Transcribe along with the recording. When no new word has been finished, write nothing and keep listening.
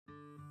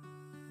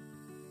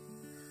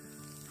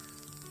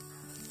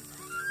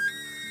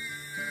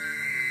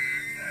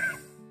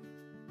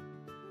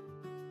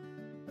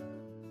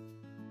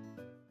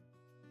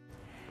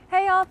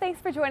y'all,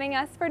 thanks for joining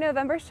us for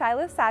November's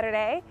Shiloh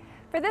Saturday.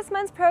 For this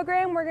month's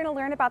program, we're going to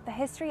learn about the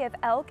history of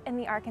elk in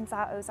the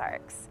Arkansas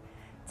Ozarks.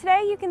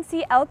 Today you can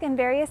see elk in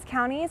various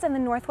counties in the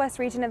northwest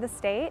region of the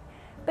state,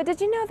 but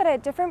did you know that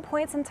at different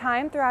points in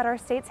time throughout our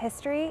state's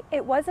history,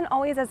 it wasn't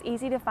always as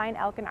easy to find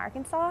elk in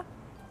Arkansas?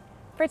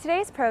 For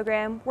today's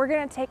program, we're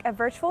going to take a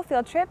virtual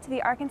field trip to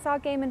the Arkansas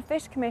Game and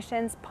Fish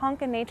Commission's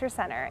Ponca Nature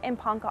Center in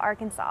Ponca,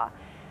 Arkansas,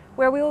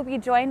 where we will be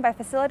joined by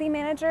Facility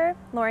Manager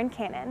Lauren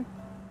Cannon.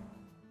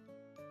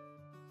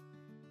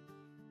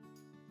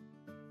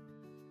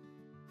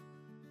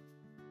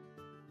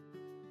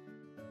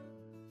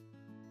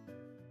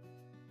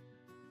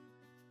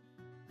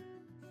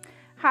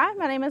 Hi,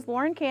 my name is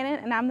Lauren Cannon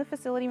and I'm the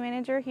facility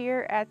manager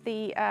here at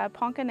the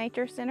Ponca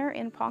Nature Center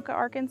in Ponca,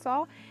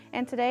 Arkansas.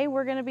 And today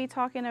we're going to be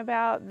talking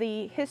about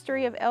the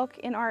history of elk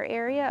in our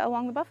area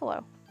along the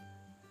buffalo.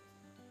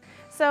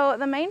 So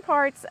the main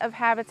parts of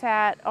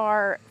habitat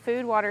are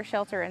food, water,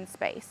 shelter, and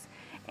space.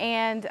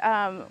 And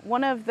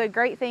one of the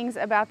great things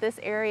about this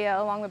area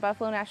along the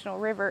Buffalo National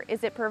River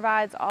is it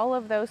provides all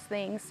of those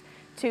things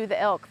to the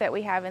elk that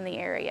we have in the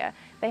area.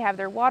 They have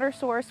their water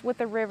source with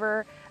the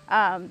river.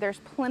 There's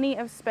plenty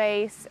of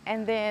space,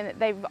 and then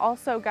they've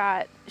also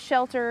got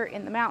shelter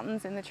in the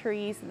mountains and the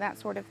trees and that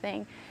sort of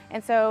thing.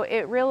 And so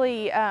it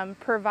really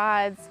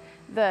provides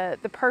the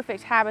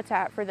perfect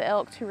habitat for the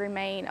elk to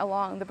remain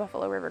along the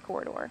Buffalo River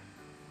corridor.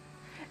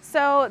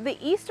 So the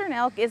eastern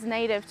elk is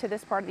native to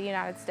this part of the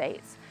United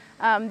States.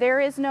 There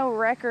is no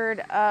record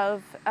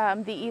of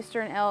the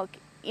eastern elk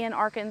in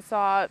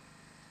Arkansas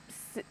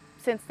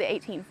since the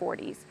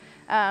 1840s.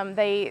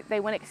 They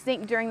went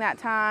extinct during that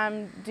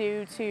time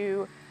due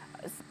to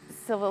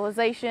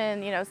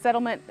civilization,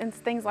 settlement and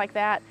things like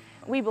that.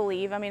 We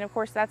believe, of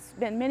course that's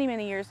been many,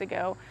 many years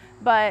ago,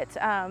 but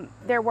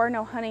there were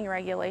no hunting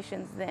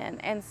regulations then.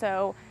 And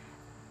so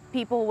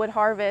people would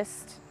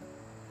harvest,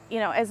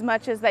 as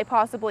much as they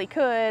possibly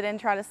could and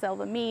try to sell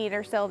the meat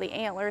or sell the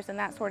antlers and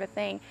that sort of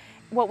thing.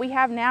 What we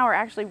have now are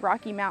actually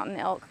Rocky Mountain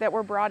elk that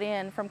were brought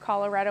in from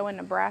Colorado and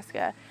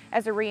Nebraska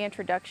as a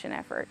reintroduction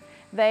effort.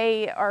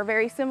 They are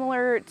very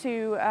similar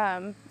to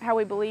how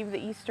we believe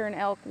the eastern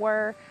elk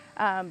were,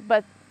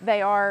 but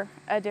they are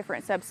a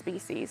different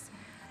subspecies.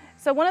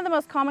 So one of the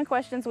most common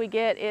questions we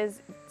get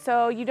is,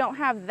 so you don't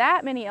have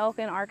that many elk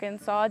in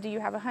Arkansas, do you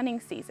have a hunting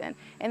season?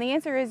 And the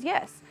answer is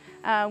yes.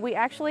 We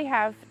actually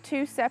have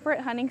two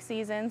separate hunting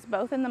seasons,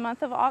 both in the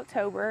month of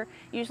October.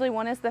 Usually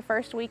one is the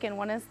first week and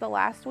one is the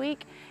last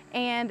week,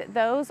 and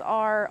those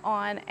are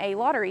on a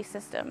lottery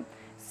system.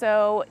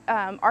 So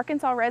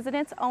Arkansas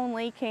residents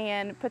only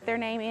can put their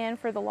name in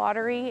for the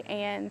lottery,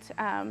 and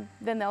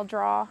then they'll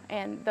draw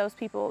and those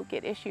people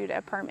get issued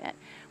a permit.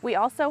 We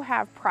also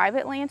have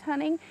private land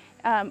hunting,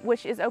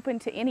 which is open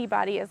to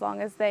anybody as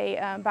long as they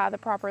buy the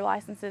proper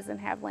licenses and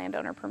have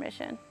landowner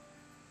permission.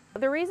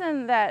 The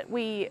reason that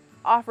we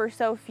offer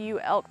so few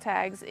elk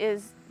tags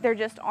is there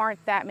just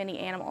aren't that many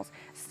animals.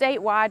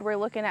 Statewide, we're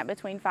looking at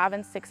between 500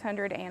 and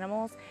 600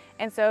 animals,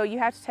 and so you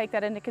have to take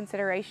that into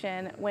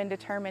consideration when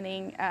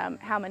determining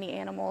how many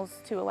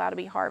animals to allow to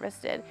be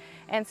harvested.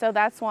 And so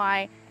that's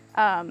why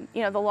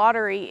the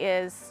lottery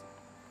is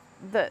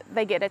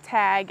they get a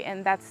tag,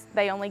 and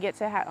they only get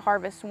to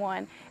harvest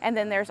one. And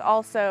then there's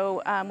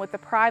also with the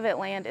private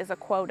land is a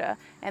quota,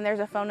 and there's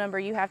a phone number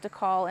you have to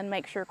call and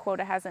make sure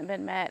quota hasn't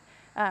been met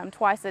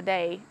twice a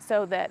day,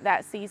 so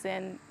that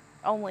season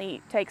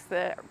only takes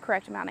the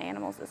correct amount of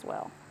animals as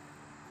well.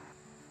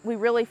 We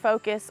really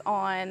focus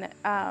on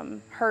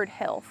herd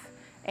health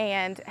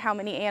and how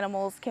many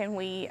animals can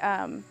we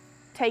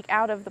take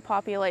out of the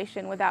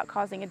population without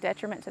causing a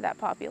detriment to that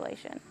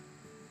population.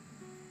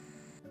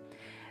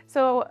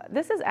 So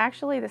this is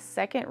actually the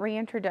second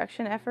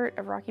reintroduction effort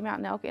of Rocky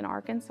Mountain elk in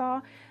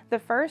Arkansas. The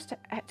first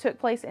took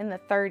place in the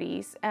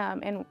 30s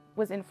and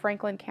was in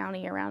Franklin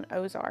County around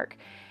Ozarks.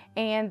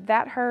 And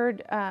that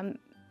herd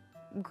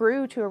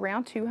grew to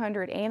around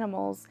 200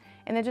 animals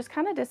and then just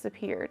kind of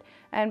disappeared.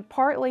 And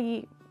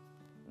partly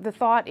the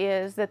thought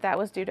is that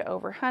was due to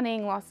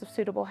overhunting, loss of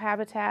suitable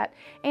habitat,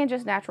 and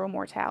just natural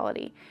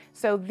mortality.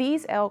 So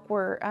these elk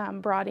were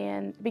brought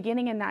in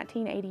beginning in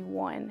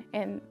 1981,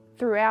 and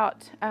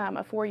throughout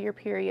a 4-year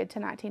period to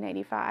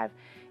 1985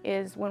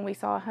 is when we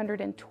saw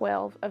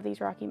 112 of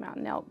these Rocky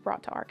Mountain elk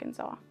brought to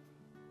Arkansas.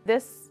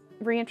 This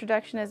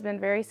reintroduction has been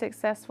very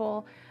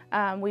successful.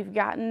 We've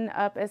gotten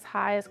up as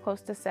high as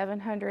close to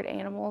 700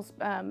 animals,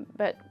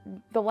 but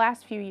the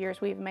last few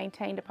years we've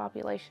maintained a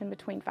population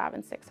between 500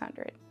 and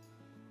 600.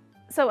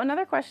 So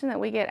another question that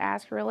we get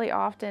asked really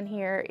often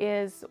here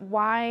is,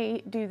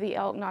 why do the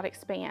elk not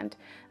expand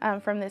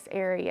from this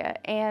area?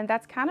 And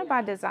that's kind of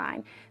by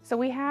design. So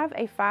we have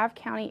a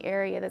 5-county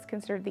area that's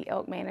considered the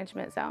elk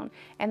management zone,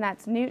 and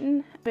that's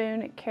Newton,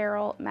 Boone,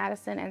 Carroll,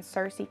 Madison, and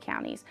Searcy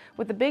counties,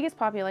 with the biggest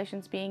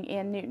populations being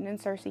in Newton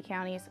and Searcy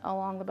counties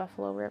along the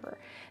Buffalo River.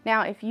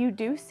 Now, if you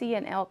do see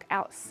an elk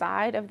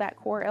outside of that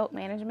core elk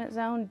management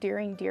zone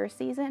during deer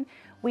season,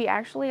 we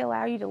actually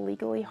allow you to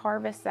legally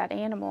harvest that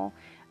animal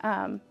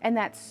And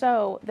that's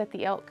so that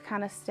the elk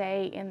kind of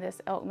stay in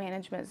this elk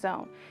management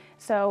zone.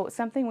 So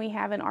something we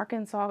have in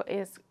Arkansas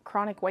is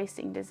chronic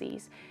wasting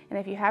disease. And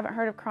if you haven't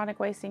heard of chronic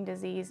wasting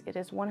disease, it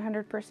is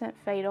 100%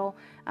 fatal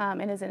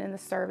and is in the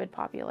cervid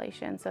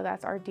population. So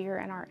that's our deer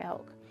and our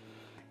elk.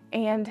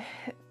 And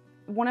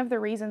one of the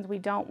reasons we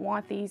don't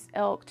want these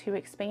elk to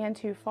expand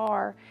too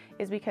far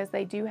is because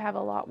they do have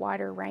a lot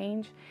wider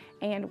range,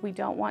 and we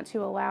don't want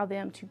to allow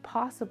them to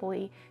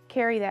possibly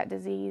carry that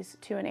disease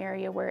to an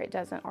area where it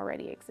doesn't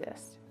already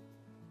exist.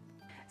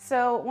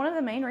 So one of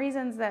the main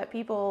reasons that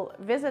people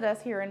visit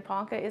us here in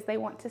Ponca is they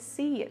want to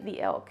see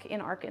the elk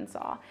in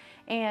Arkansas.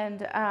 And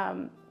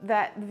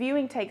that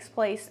viewing takes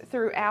place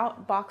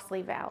throughout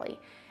Boxley Valley.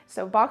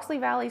 So Boxley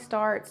Valley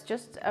starts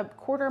just a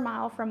quarter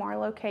mile from our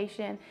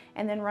location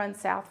and then runs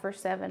south for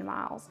 7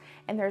 miles.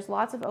 And there's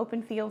lots of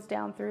open fields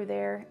down through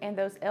there, and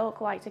those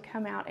elk like to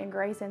come out and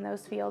graze in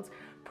those fields.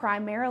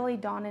 Primarily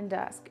dawn and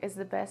dusk is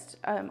the best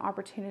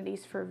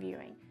opportunities for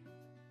viewing.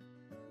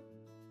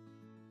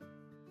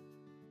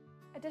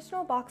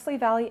 Additional Boxley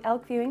Valley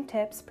elk viewing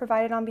tips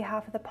provided on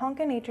behalf of the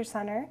Ponca Nature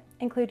Center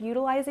include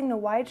utilizing the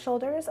wide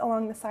shoulders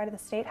along the side of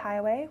the state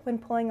highway when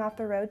pulling off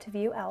the road to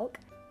view elk,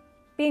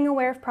 being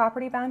aware of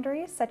property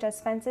boundaries such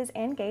as fences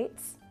and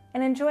gates,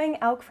 and enjoying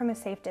elk from a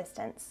safe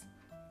distance.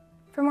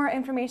 For more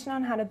information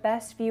on how to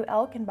best view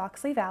elk in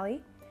Boxley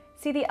Valley,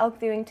 see the elk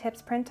viewing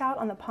tips printout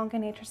on the Ponca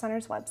Nature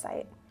Center's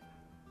website.